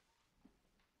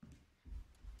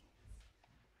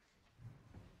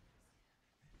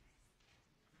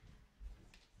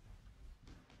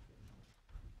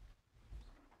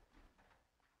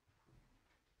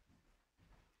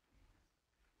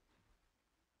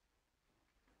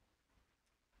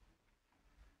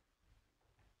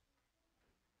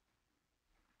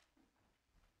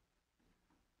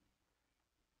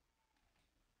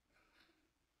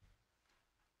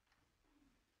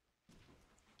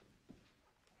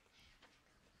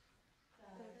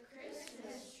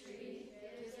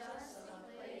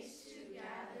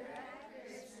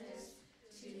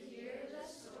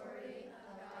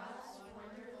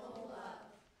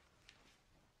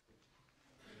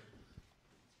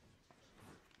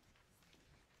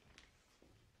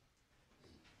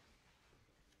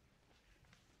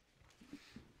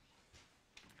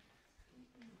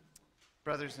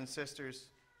 Brothers and sisters,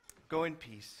 go in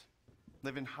peace,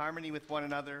 live in harmony with one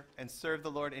another, and serve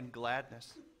the Lord in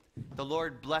gladness. The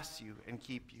Lord bless you and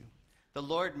keep you. The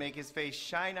Lord make his face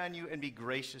shine on you and be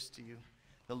gracious to you.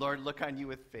 The Lord look on you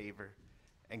with favor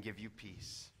and give you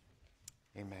peace.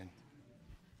 Amen.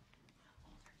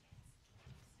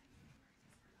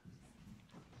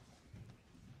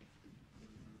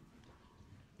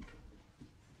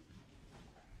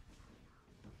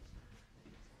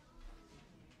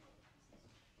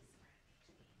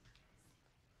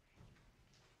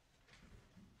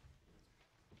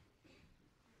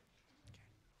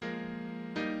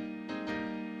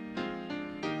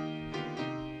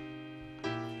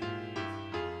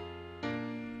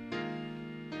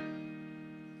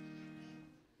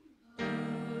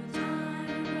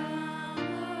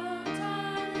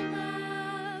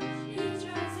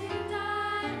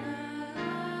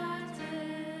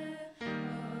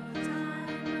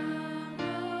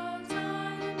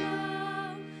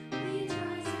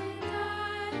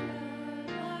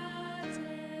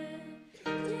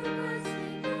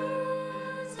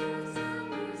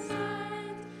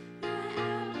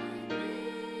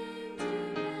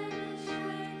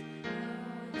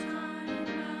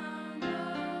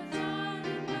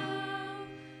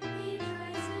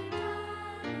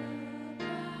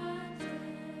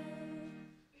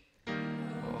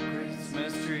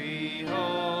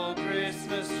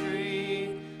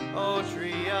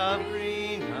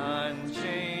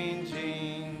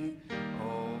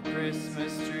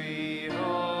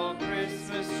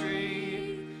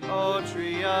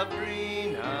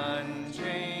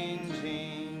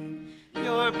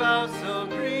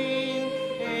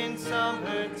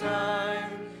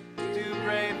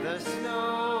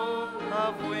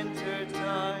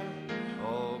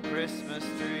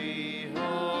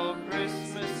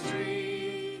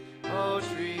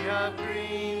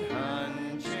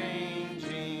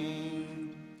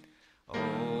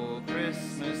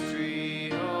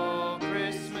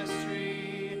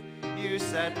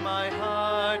 Set my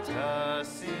heart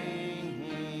a-singing.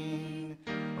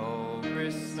 Oh,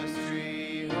 Christmas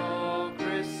tree,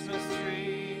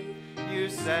 you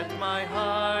set my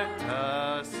heart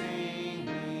a-singing.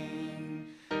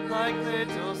 Like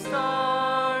little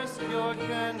stars, your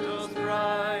candles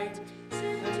bright,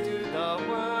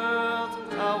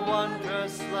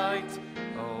 light.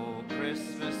 Oh,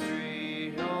 Christmas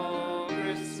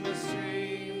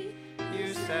tree,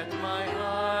 you set my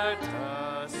heart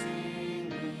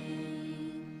a-singing.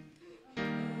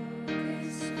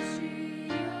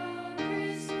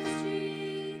 Christmas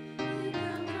tree, you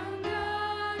come from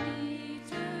God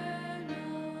eternal.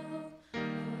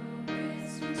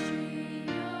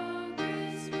 Oh,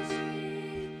 Christmas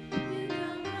tree, you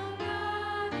come from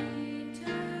God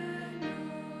eternal.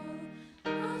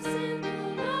 A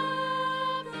symbol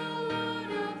of the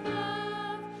Lord of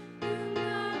love, whom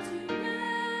God to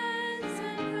men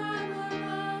sent from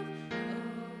above.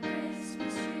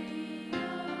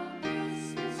 Oh,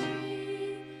 Christmas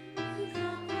tree, you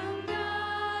come from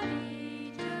God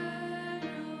eternal.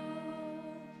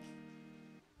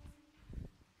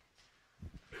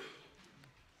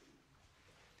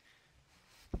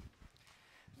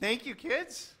 Thank you,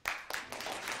 kids.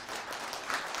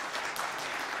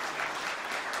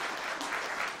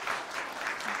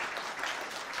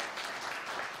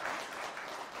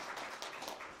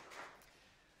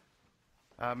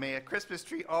 May a Christmas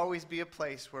tree always be a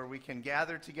place where we can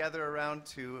gather together around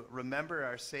to remember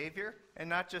our Savior, and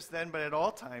not just then, but at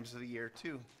all times of the year,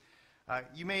 too.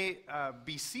 You may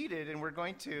be seated, and we're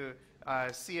going to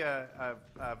see a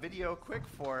video quick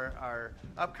for our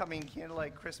upcoming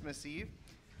Candlelight Christmas Eve.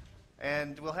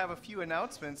 And we'll have a few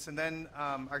announcements, and then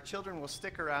our children will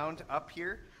stick around up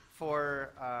here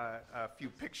for a few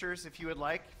pictures if you would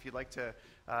like, if you'd like to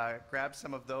grab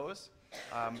some of those.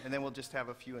 And then we'll just have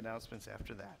a few announcements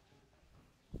after that.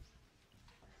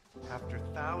 After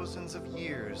thousands of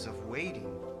years of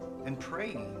waiting and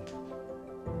praying,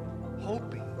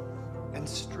 hoping and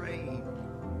straying,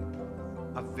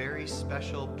 a very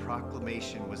special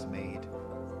proclamation was made.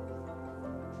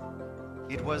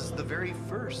 It was the very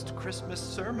first Christmas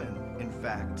sermon, in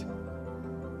fact,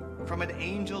 from an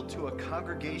angel to a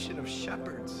congregation of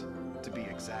shepherds, to be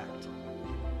exact.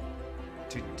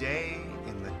 Today,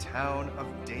 in the town of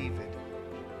David,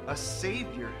 a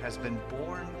Savior has been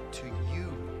born to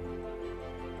you.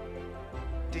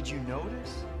 Did you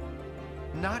notice?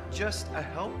 Not just a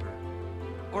helper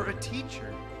or a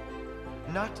teacher,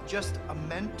 not just a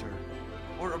mentor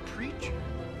or a preacher,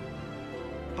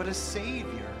 but a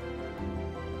Savior.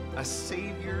 A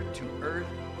Savior to earth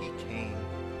he came,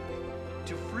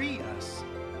 to free us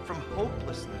from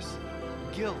hopelessness,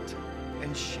 guilt,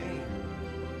 and shame.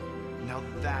 Now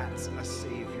that's a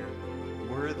Savior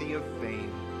worthy of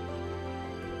fame.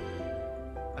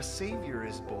 A Savior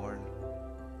is born.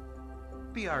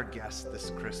 Be our guest this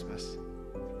Christmas.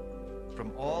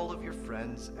 From all of your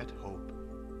friends at Hope.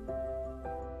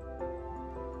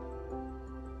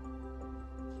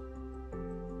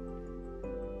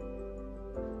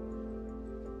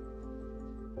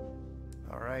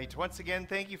 All right, once again,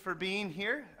 thank you for being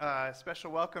here.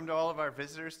 Special welcome to all of our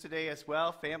visitors today as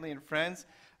well, family and friends.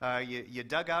 You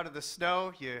dug out of the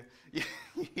snow,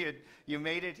 you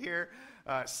made it here,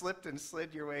 slipped and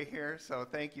slid your way here, so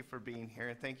thank you for being here.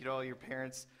 And thank you to all your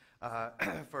parents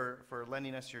for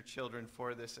lending us your children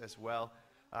for this as well.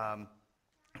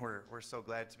 We're so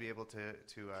glad to be able to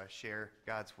share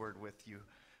God's word with you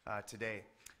today.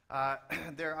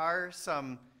 There are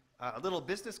some little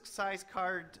business-sized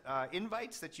card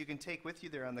invites that you can take with you.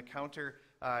 They're on the counter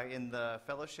in the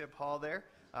fellowship hall there.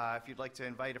 If you'd like to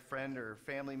invite a friend or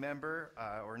family member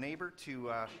or neighbor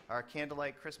to our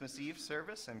Candlelight Christmas Eve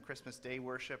service and Christmas Day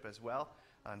worship as well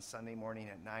on Sunday morning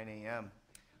at 9 a.m.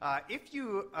 If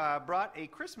you brought a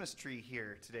Christmas tree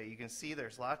here today, you can see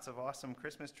there's lots of awesome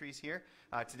Christmas trees here.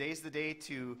 Today's the day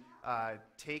to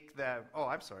take the, oh,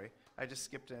 I'm sorry, I just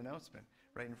skipped an announcement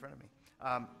right in front of me.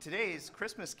 Today's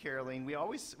Christmas caroling,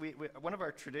 one of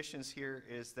our traditions here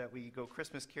is that we go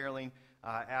Christmas caroling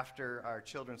after our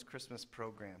children's Christmas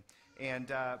program.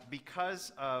 And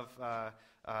because of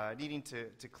needing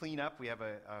to clean up, we have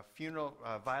a funeral,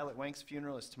 Violet Wank's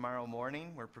funeral is tomorrow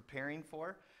morning, we're preparing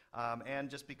for. And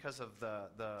just because of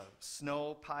the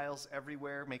snow piles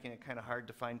everywhere, making it kind of hard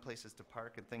to find places to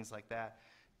park and things like that.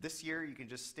 This year, you can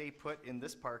just stay put in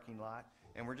this parking lot,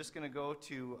 and we're just going to go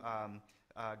to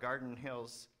Garden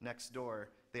Hills next door.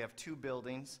 They have two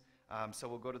buildings, so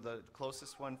we'll go to the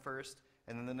closest one first,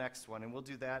 and then the next one, and we'll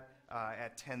do that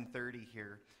at 10:30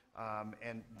 here,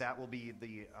 and that will be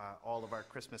all of our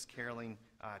Christmas caroling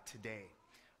today.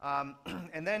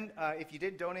 And then if you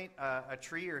did donate a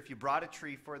tree, or if you brought a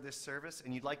tree for this service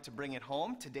and you'd like to bring it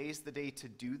home, today's the day to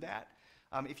do that.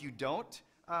 If you don't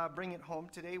bring it home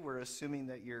today, we're assuming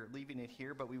that you're leaving it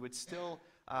here, but we would still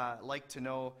like to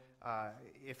know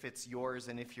if it's yours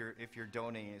and if you're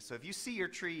donating it. So if you see your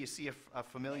tree, you see a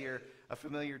familiar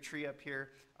tree up here,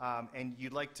 and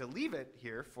you'd like to leave it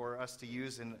here for us to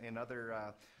use in other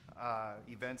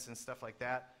events and stuff like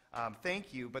that,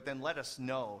 thank you. But then let us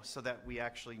know so that we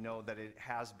actually know that it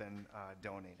has been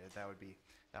donated. That would be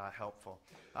helpful.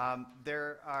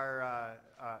 There's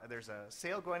a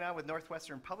sale going on with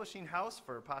Northwestern Publishing House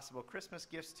for possible Christmas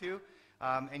gifts too.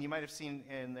 And you might have seen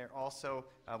in there also,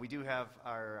 we do have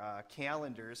our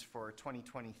calendars for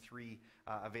 2023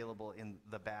 available in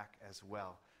the back as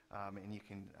well. And you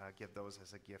can give those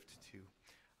as a gift too.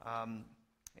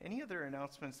 Any other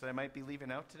announcements that I might be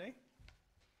leaving out today?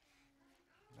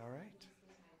 All right.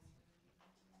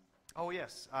 Oh,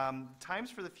 yes. Times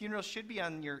for the funeral should be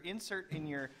on your insert in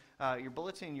your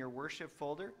bulletin, in your worship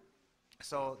folder.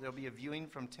 So there'll be a viewing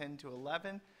from 10 to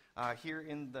 11 here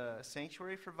in the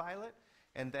sanctuary for Violet.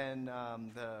 And then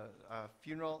the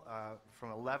funeral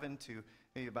from 11 to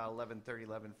maybe about 11:30,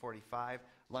 11:45.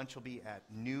 Lunch will be at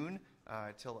noon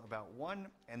till about 1.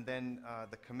 And then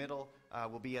the committal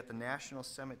will be at the National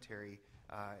Cemetery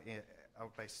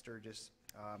out by Sturgis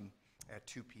at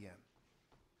 2 p.m.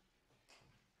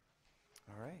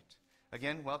 All right.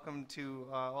 Again, welcome to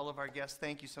all of our guests.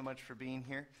 Thank you so much for being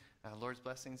here. Lord's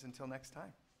blessings until next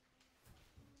time.